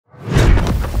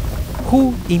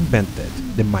Who invented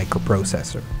the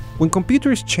microprocessor? When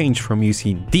computers changed from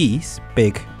using these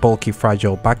big, bulky,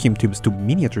 fragile vacuum tubes to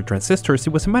miniature transistors,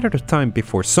 it was a matter of time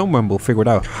before someone will figure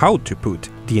out how to put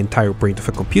the entire brain of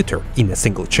a computer in a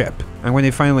single chip. And when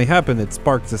it finally happened, it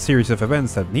sparked a series of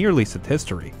events that nearly set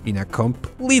history in a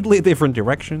completely different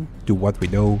direction to what we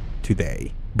know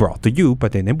today. Brought to you by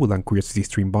the Nebulan Curiosity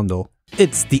Stream bundle.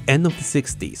 It's the end of the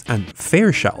 60s, and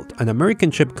Fairchild, an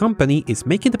American chip company, is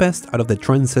making the best out of the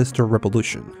transistor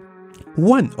revolution.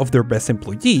 One of their best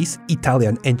employees,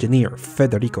 Italian engineer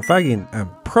Federico Fagin, and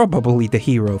probably the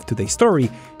hero of today's story,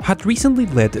 had recently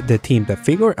led the team that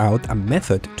figured out a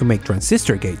method to make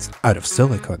transistor gates out of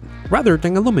silicon, rather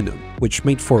than aluminum, which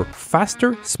made for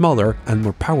faster, smaller, and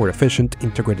more power-efficient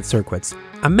integrated circuits.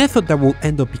 A method that will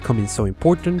end up becoming so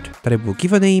important that it will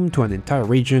give a name to an entire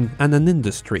region and an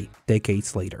industry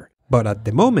decades later. But at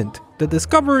the moment, the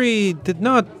discovery did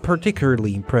not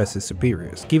particularly impress his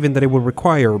superiors, given that it would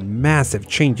require massive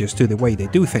changes to the way they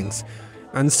do things,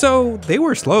 and so they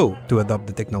were slow to adopt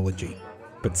the technology.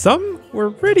 But some were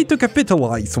ready to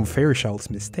capitalize on Fairchild's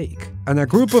mistake, and a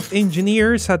group of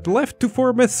engineers had left to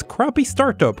form a scrappy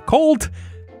startup called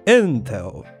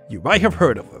Intel. You might have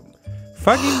heard of them.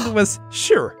 Fagin was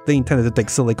sure they intended to take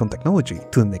silicon technology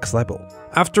to the next level.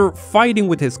 After fighting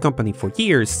with his company for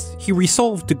years, he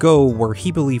resolved to go where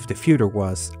he believed the future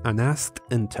was and asked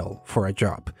Intel for a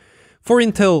job. For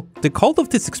Intel, the call of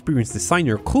this experienced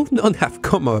designer could not have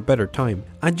come at a better time.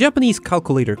 A Japanese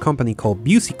calculator company called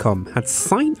Busicom had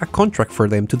signed a contract for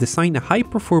them to design a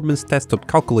high-performance desktop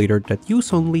calculator that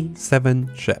used only 7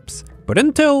 chips. But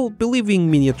Intel,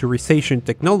 believing miniaturization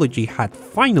technology had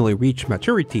finally reached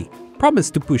maturity,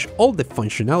 promised to push all the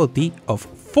functionality of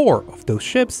 4 of those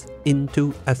chips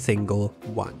into a single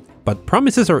one. But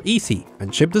promises are easy,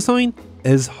 and chip design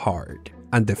is hard.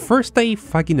 And the first day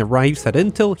Fagin arrives at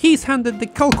Intel, he's handed the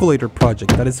calculator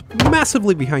project that is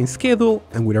massively behind schedule,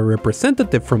 and with a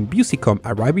representative from Busicom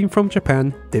arriving from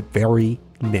Japan the very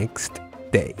next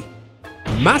day.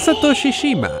 Masatoshi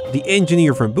Shima, the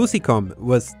engineer from Busicom,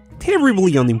 was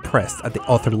terribly unimpressed at the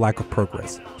utter lack of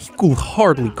progress. He could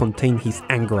hardly contain his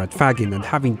anger at Fagin and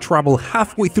having traveled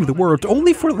halfway through the world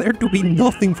only for there to be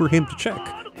nothing for him to check.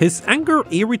 His anger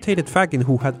irritated Fagin,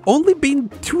 who had only been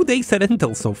 2 days at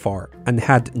Intel so far, and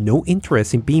had no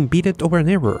interest in being beaten over an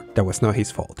error that was not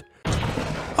his fault.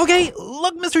 Okay,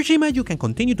 look Mr. Shima, you can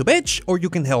continue to bitch or you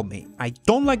can help me. I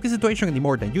don't like this situation any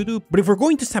more than you do, but if we're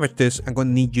going to salvage this, I'm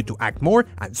gonna need you to act more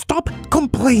and stop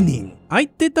complaining. I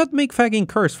did not make Fagin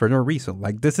curse for no reason,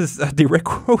 like this is a direct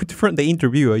quote from the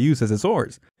interview I use as a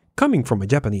source. Coming from a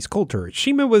Japanese culture,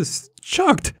 Shima was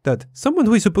shocked that someone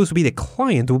who is supposed to be the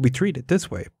client would be treated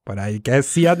this way, but I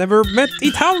guess he had never met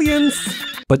Italians.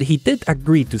 But he did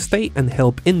agree to stay and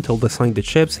help Intel design the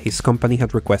chips his company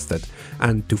had requested,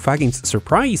 and to Fagin's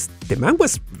surprise, the man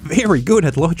was very good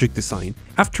at logic design.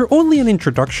 After only an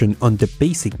introduction on the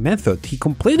basic method, he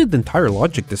completed the entire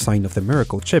logic design of the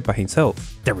miracle chip by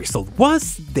himself. The result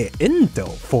was the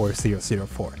Intel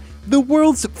 4004. The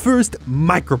world's first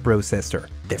microprocessor,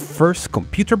 the first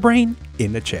computer brain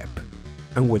in a chip.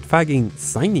 And with Fagin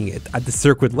signing it at the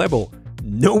circuit level,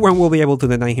 no one will be able to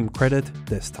deny him credit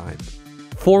this time.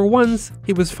 For once,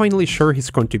 he was finally sure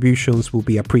his contributions will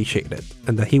be appreciated,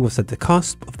 and that he was at the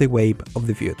cusp of the wave of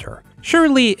the future.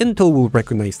 Surely Intel will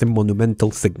recognize the monumental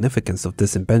significance of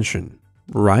this invention,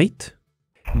 right?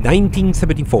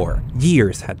 1974.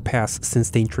 Years had passed since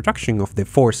the introduction of the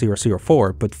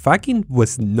 4004, but Fagin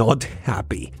was not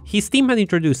happy. His team had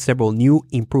introduced several new,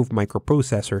 improved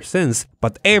microprocessors since,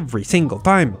 but every single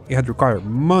time it had required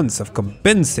months of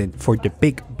convincing for the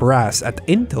big brass at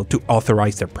Intel to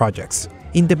authorize their projects.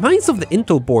 In the minds of the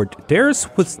Intel board, theirs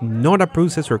was not a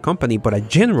processor company but a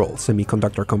general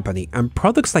semiconductor company, and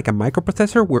products like a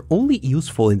microprocessor were only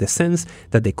useful in the sense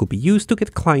that they could be used to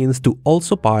get clients to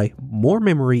also buy more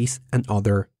memories and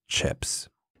other chips.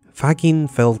 Fagin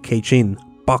felt caged in,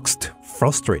 boxed,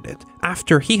 frustrated.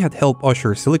 After he had helped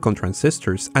usher silicon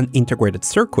transistors and integrated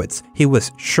circuits, he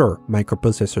was sure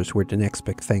microprocessors were the next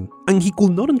big thing, and he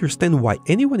could not understand why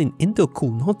anyone in Intel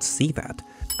could not see that.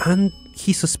 And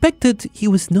he suspected he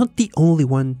was not the only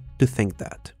one to think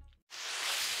that.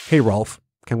 Hey Rolf,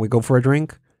 can we go for a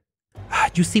drink?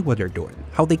 You see what they're doing,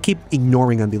 how they keep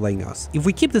ignoring and delaying us. If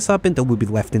we keep this up, Intel will be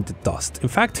left in the dust. In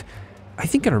fact, I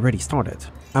think it already started.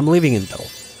 I'm leaving Intel.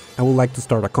 I would like to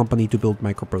start a company to build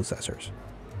microprocessors.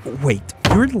 Wait,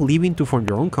 you're leaving to form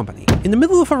your own company? In the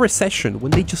middle of a recession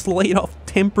when they just laid off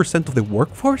 10% of the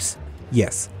workforce?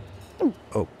 Yes.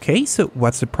 Okay, so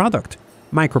what's the product?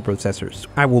 Microprocessors.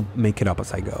 I will make it up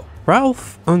as I go.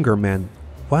 Ralph Ungerman,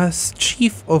 was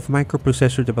chief of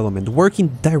microprocessor development, working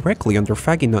directly under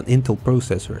Fagin on Intel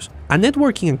processors. A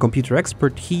networking and computer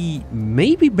expert, he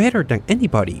may be better than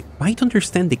anybody, might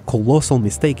understand the colossal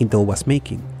mistake Intel was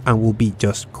making, and will be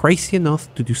just crazy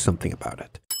enough to do something about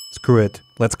it. Screw it,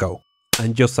 let's go.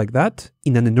 And just like that,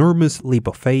 in an enormous leap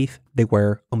of faith, they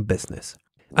were on business.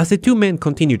 As the two men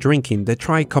continued drinking, they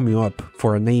tried coming up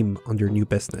for a name on their new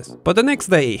business. But the next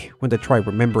day, when they tried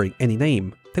remembering any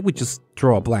name, they would just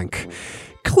draw a blank.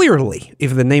 Clearly,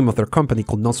 if the name of their company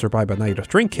could not survive a night of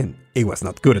drinking, it was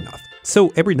not good enough.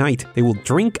 So every night, they will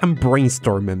drink and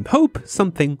brainstorm and hope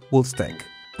something will stick.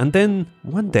 And then,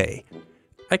 one day,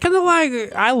 I kind of like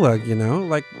iLog, you know,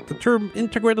 like the term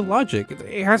integrated logic.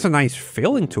 It has a nice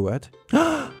feeling to it.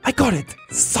 I got it!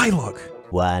 Zilog!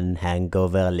 One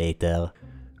hangover later.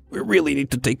 We really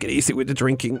need to take it easy with the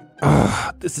drinking.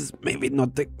 This is maybe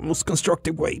not the most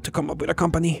constructive way to come up with a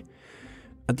company.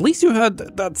 At least you had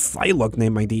that Zilog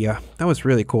name idea. That was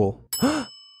really cool.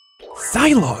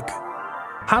 Zilog!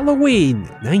 Halloween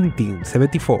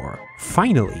 1974.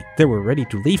 Finally, they were ready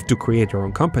to leave to create their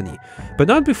own company, but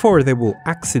not before they will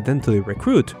accidentally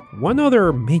recruit one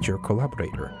other major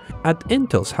collaborator. At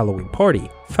Intel's Halloween party,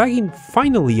 Fagin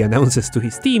finally announces to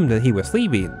his team that he was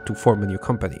leaving to form a new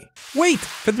company. Wait,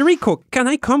 Federico, can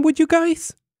I come with you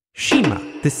guys? Shima,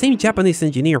 the same Japanese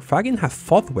engineer Fagin had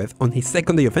fought with on his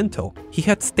second day of Intel. He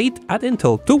had stayed at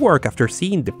Intel to work after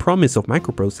seeing the promise of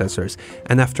microprocessors,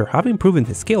 and after having proven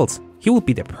his skills, he would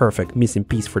be the perfect missing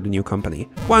piece for the new company.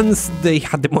 Once they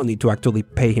had the money to actually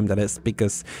pay him, that is,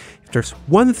 because if there's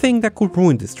one thing that could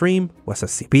ruin this dream, was a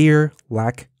severe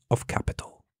lack of capital.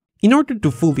 In order to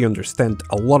fully understand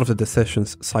a lot of the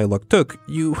decisions Zilog took,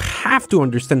 you have to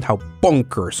understand how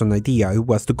bonkers an idea it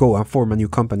was to go and form a new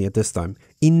company at this time.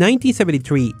 In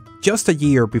 1973, just a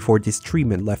year before these three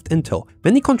men left Intel,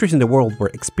 many countries in the world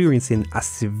were experiencing a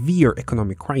severe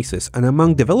economic crisis, and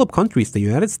among developed countries, the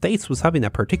United States was having a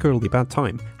particularly bad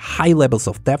time. High levels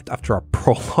of debt after a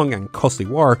prolonged and costly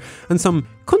war, and some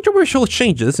controversial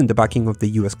changes in the backing of the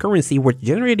US currency were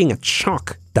generating a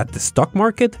shock that the stock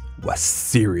market was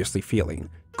seriously feeling.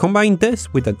 Combine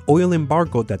this with an oil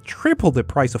embargo that tripled the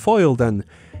price of oil, then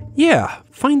yeah,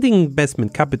 finding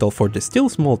investment capital for the still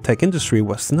small tech industry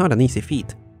was not an easy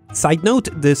feat. Side note,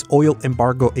 this oil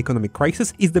embargo economic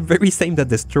crisis is the very same that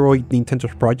destroyed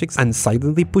Nintendo's projects and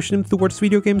silently pushed them towards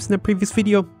video games in a previous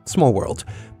video. Small world.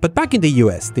 But back in the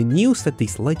US, the news that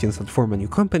these legends had formed a new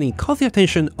company caught the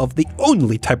attention of the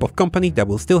only type of company that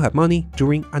will still have money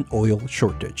during an oil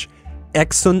shortage.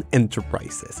 Exxon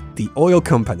Enterprises, the oil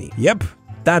company. Yep,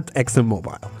 that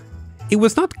ExxonMobil. It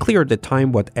was not clear at the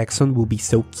time what Exxon would be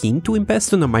so keen to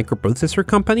invest in a microprocessor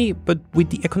company, but with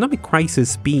the economic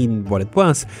crisis being what it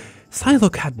was,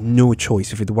 Zilog had no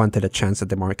choice if it wanted a chance at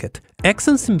the market.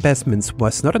 Exxon's investments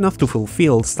was not enough to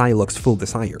fulfill Zilog's full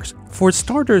desires. For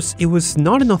starters, it was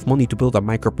not enough money to build a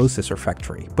microprocessor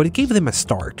factory, but it gave them a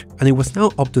start, and it was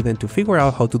now up to them to figure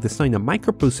out how to design a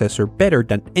microprocessor better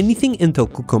than anything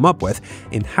Intel could come up with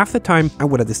in half the time and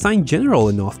with a design general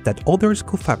enough that others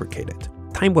could fabricate it.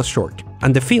 Time was short,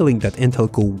 and the feeling that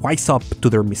Intel could wise up to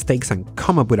their mistakes and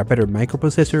come up with a better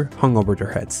microprocessor hung over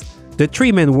their heads. The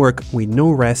three men worked with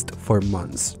no rest for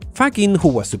months. Fagin, who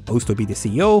was supposed to be the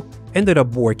CEO, ended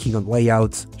up working on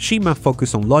layouts, Shima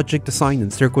focused on logic design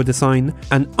and circuit design,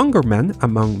 and Ungerman,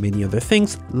 among many other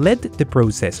things, led the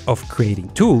process of creating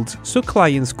tools so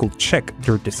clients could check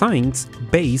their designs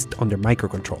based on their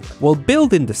microcontroller. While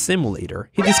building the simulator,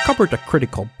 he discovered a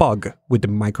critical bug with the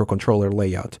microcontroller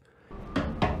layout.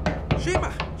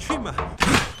 Shima!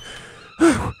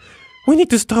 We need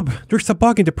to stop, there's a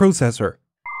bug in the processor.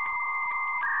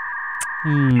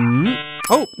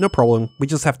 Oh, no problem, we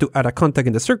just have to add a contact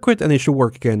in the circuit and it should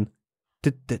work again.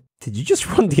 Did you just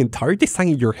run the entire design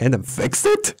in your head and fix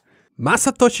it?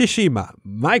 Masatoshi Shima,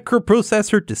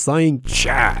 microprocessor design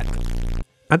Chad.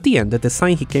 At the end, the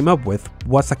design he came up with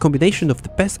was a combination of the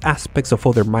best aspects of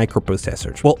other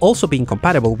microprocessors, while also being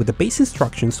compatible with the base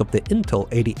instructions of the Intel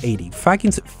 8080,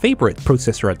 Fagin's favorite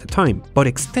processor at the time, but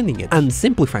extending it and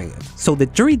simplifying it, so the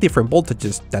 3 different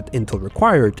voltages that Intel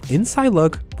required in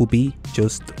Zilog would be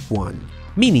just one,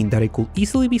 meaning that it could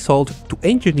easily be sold to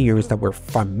engineers that were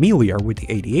familiar with the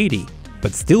 8080,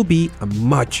 but still be a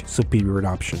much superior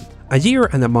option. A year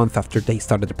and a month after they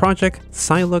started the project,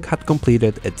 Zilog had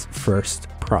completed its first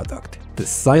product, the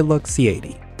Zilog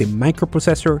C80, the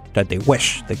microprocessor that they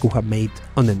wish they could have made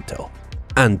on Intel.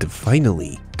 And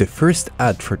finally, the first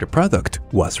ad for the product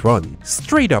was run,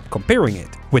 straight up comparing it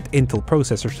with Intel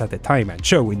processors at the time and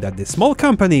showing that this small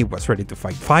company was ready to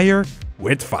fight fire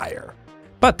with fire.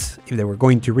 But if they were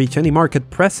going to reach any market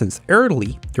presence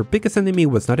early, their biggest enemy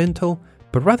was not Intel,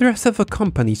 but rather a set of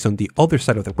companies on the other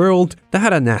side of the world that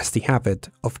had a nasty habit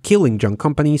of killing young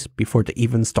companies before they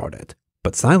even started.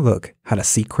 But Zilog had a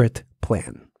secret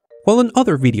plan. While in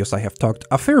other videos I have talked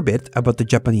a fair bit about the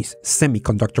Japanese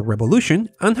semiconductor revolution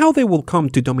and how they will come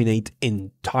to dominate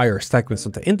entire segments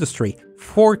of the industry,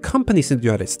 for companies in the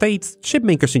United States,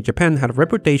 chipmakers in Japan had a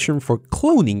reputation for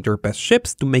cloning their best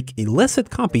chips to make illicit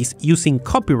copies using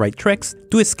copyright tricks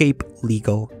to escape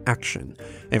legal action.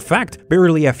 In fact,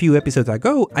 barely a few episodes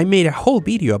ago, I made a whole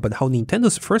video about how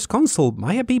Nintendo's first console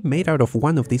might have been made out of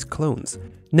one of these clones.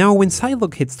 Now, when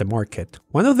Zilog hits the market,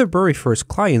 one of their very first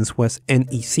clients was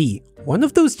NEC, one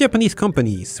of those Japanese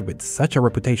companies with such a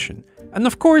reputation. And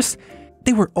of course,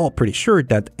 they were all pretty sure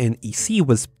that NEC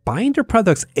was buying their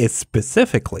products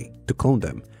specifically to clone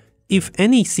them. If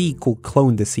NEC could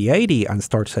clone the C80 and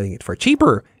start selling it for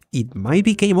cheaper, it might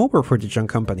be game over for the young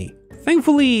company.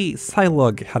 Thankfully,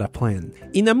 Zilog had a plan.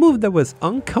 In a move that was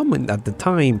uncommon at the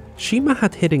time, Shima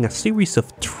had hidden a series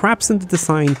of traps in the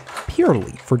design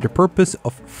purely for the purpose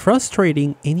of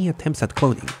frustrating any attempts at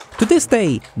cloning. To this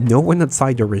day, no one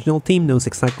outside the original team knows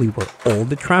exactly where all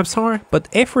the traps are, but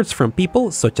efforts from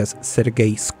people such as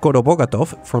Sergei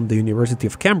Skorobogatov from the University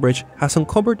of Cambridge has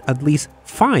uncovered at least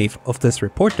 5 of these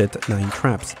reported 9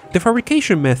 traps. The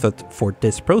fabrication method for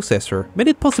this processor made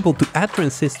it possible to add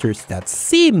transistors that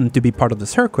seemed to be part of the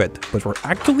circuit, but were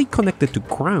actually connected to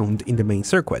ground in the main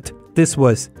circuit. This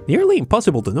was nearly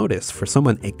impossible to notice for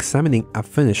someone examining a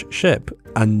finished chip,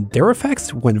 and their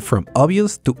effects went from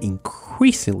obvious to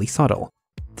increasingly subtle.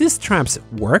 These traps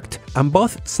worked and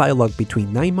bought Zilog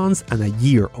between 9 months and a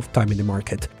year of time in the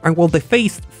market, and while they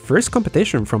faced first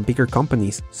competition from bigger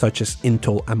companies such as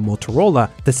Intel and Motorola,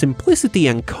 the simplicity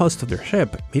and cost of their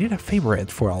chip made it a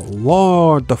favorite for a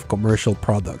lot of commercial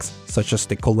products, such as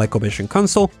the ColecoVision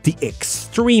console, the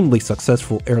extremely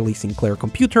successful early Sinclair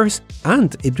computers,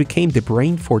 and it became the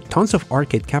brain for tons of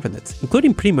arcade cabinets,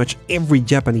 including pretty much every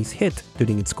Japanese hit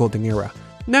during its golden era.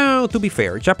 Now, to be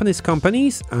fair, Japanese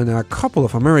companies and a couple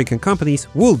of American companies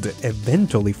would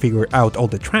eventually figure out all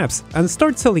the traps and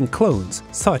start selling clones,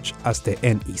 such as the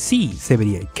NEC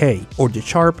 78K or the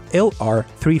Sharp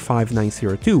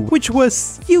LR35902, which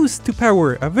was used to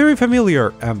power a very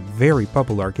familiar and very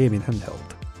popular gaming handheld.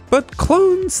 But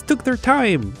clones took their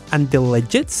time, and the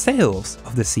legit sales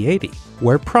of the C80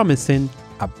 were promising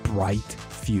a bright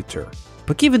future.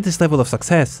 But given this level of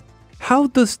success, how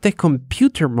does the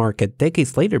computer market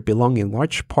decades later belong in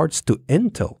large parts to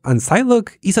Intel? And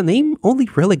Zilog is a name only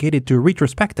relegated to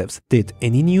retrospectives. Did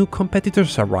any new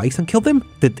competitors arise and kill them?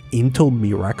 Did Intel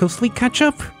miraculously catch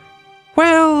up?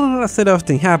 Well, as it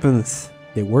often happens,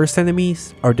 the worst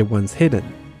enemies are the ones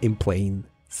hidden in plain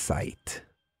sight.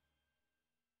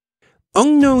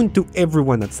 Unknown to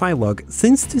everyone at Zilog,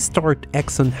 since the start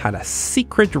Exxon had a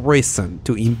secret reason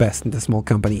to invest in the small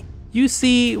company. You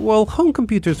see, while home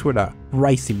computers were a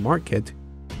rising market,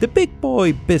 the big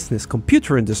boy business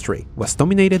computer industry was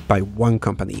dominated by one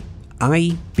company,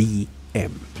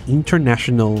 IBM,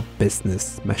 International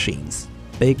Business Machines,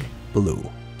 Big Blue.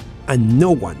 And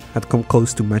no one had come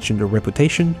close to matching their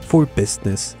reputation for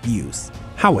business use.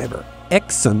 However,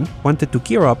 Exxon wanted to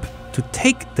gear up to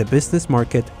take the business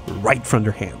market right from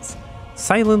their hands.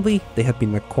 Silently, they had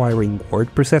been acquiring word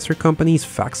processor companies,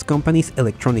 fax companies,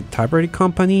 electronic typewriter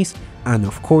companies, and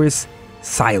of course,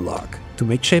 Zilog, to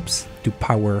make chips to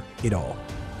power it all.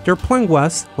 Their plan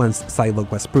was, once Zilog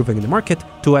was proven in the market,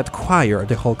 to acquire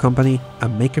the whole company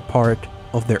and make it part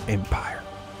of their empire.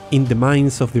 In the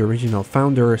minds of the original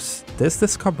founders, this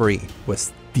discovery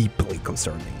was deeply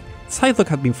concerning. Zilog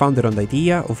had been founded on the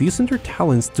idea of using their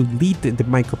talents to lead the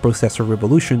microprocessor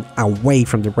revolution away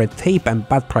from the red tape and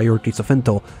bad priorities of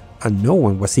Intel, and no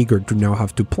one was eager to now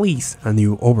have to please a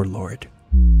new overlord.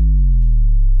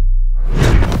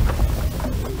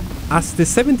 As the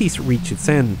 70s reached its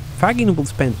end, Fagin will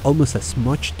spend almost as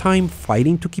much time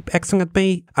fighting to keep Exxon at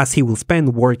bay as he will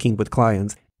spend working with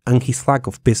clients, and his lack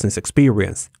of business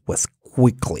experience was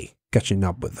quickly catching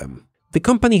up with them. The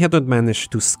company had not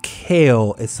managed to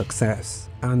scale its success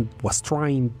and was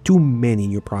trying too many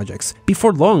new projects.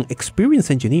 Before long,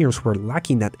 experienced engineers were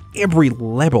lacking at every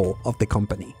level of the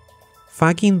company.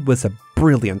 Fagin was a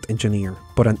brilliant engineer,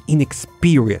 but an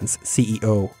inexperienced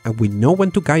CEO, and with no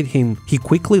one to guide him, he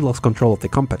quickly lost control of the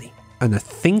company. And as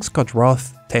things got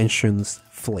rough, tensions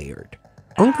flared.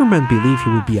 Ungerman believed he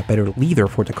would be a better leader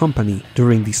for the company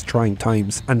during these trying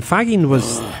times, and Fagin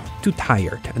was too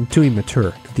tired and too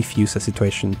immature to defuse the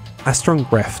situation. A strong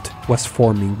rift was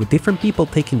forming, with different people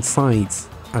taking sides,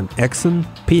 and Exxon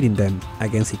pitting them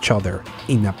against each other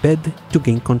in a bid to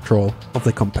gain control of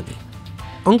the company.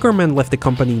 Ungerman left the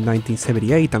company in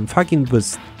 1978, and Fagin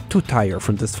was too tired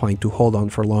from this fight to hold on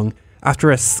for long.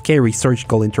 After a scary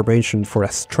surgical intervention for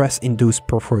a stress-induced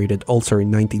perforated ulcer in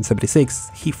 1976,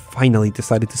 he finally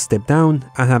decided to step down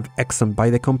and have Exxon buy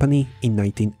the company in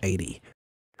 1980.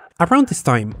 Around this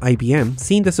time, IBM,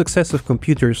 seeing the success of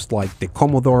computers like the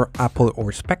Commodore, Apple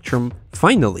or Spectrum,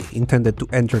 finally intended to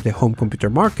enter the home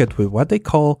computer market with what they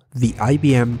call the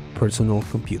IBM Personal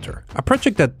Computer, a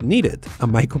project that needed a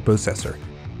microprocessor.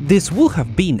 This would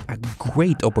have been a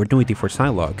great opportunity for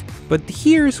Zilog, but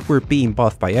here's where being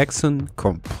bought by Exxon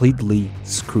completely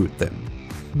screwed them.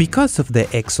 Because of the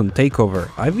Exxon takeover,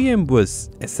 IBM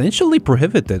was essentially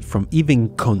prohibited from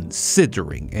even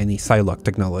considering any Zilog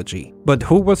technology. But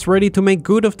who was ready to make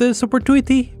good of this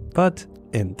opportunity? But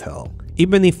Intel.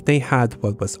 Even if they had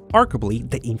what was arguably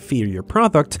the inferior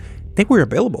product, they were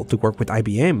available to work with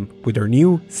IBM with their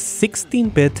new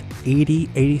 16-bit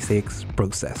 8086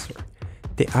 processor.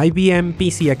 The IBM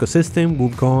PC ecosystem will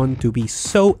go on to be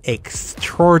so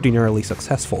extraordinarily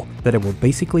successful that it will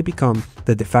basically become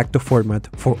the de facto format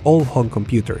for all home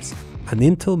computers, and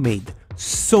Intel made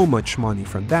so much money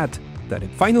from that it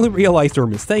finally realized their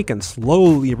mistake and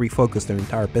slowly refocused their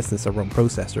entire business around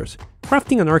processors,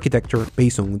 crafting an architecture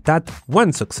based on that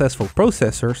one successful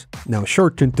processor, now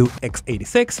shortened to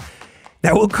x86,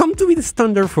 that will come to be the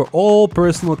standard for all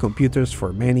personal computers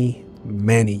for many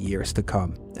years to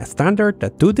come, a standard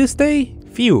that to this day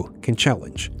few can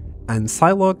challenge, and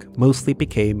Zilog mostly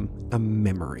became a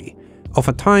memory of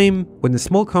a time when the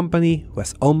small company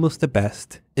was almost the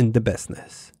best in the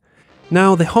business.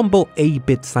 Now, the humble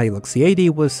 8-bit Zilog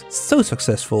C80 was so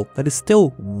successful that it's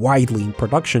still widely in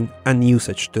production and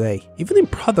usage today, even in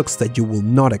products that you will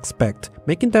not expect,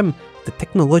 making them the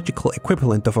technological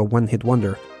equivalent of a one-hit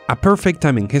wonder. A perfect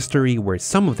time in history where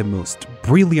some of the most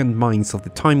brilliant minds of the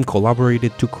time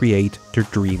collaborated to create their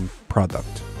dream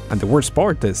product. And the worst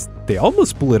part is, they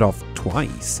almost pulled it off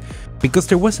twice, because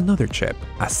there was another chip,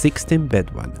 a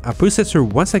 16-bit one, a processor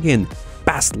once again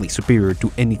vastly superior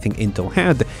to anything Intel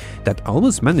had, that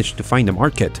almost managed to find a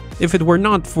market, if it were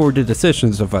not for the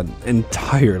decisions of an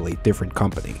entirely different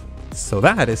company. So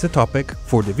that is a topic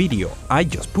for the video I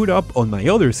just put up on my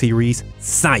other series,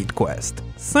 SideQuest.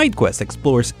 SideQuest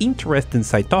explores interesting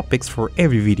side topics for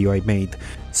every video I made.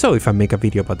 So if I make a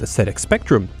video about the ZX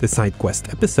Spectrum, the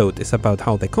SideQuest episode is about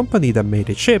how the company that made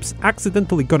the chips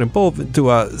accidentally got involved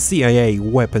into a CIA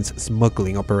weapons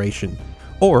smuggling operation.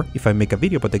 Or if I make a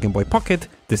video about the Game Boy Pocket,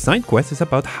 the side quest is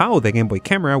about how the Game Boy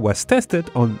camera was tested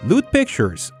on loot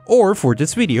pictures. Or for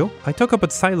this video, I talk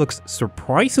about Zilog's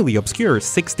surprisingly obscure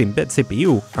 16-bit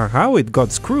CPU, or how it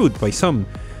got screwed by some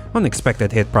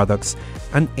unexpected hit products.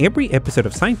 And every episode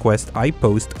of SideQuest I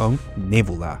post on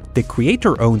Nebula, the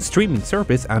creator-owned streaming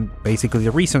service and basically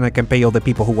the reason I can pay all the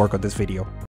people who work on this video.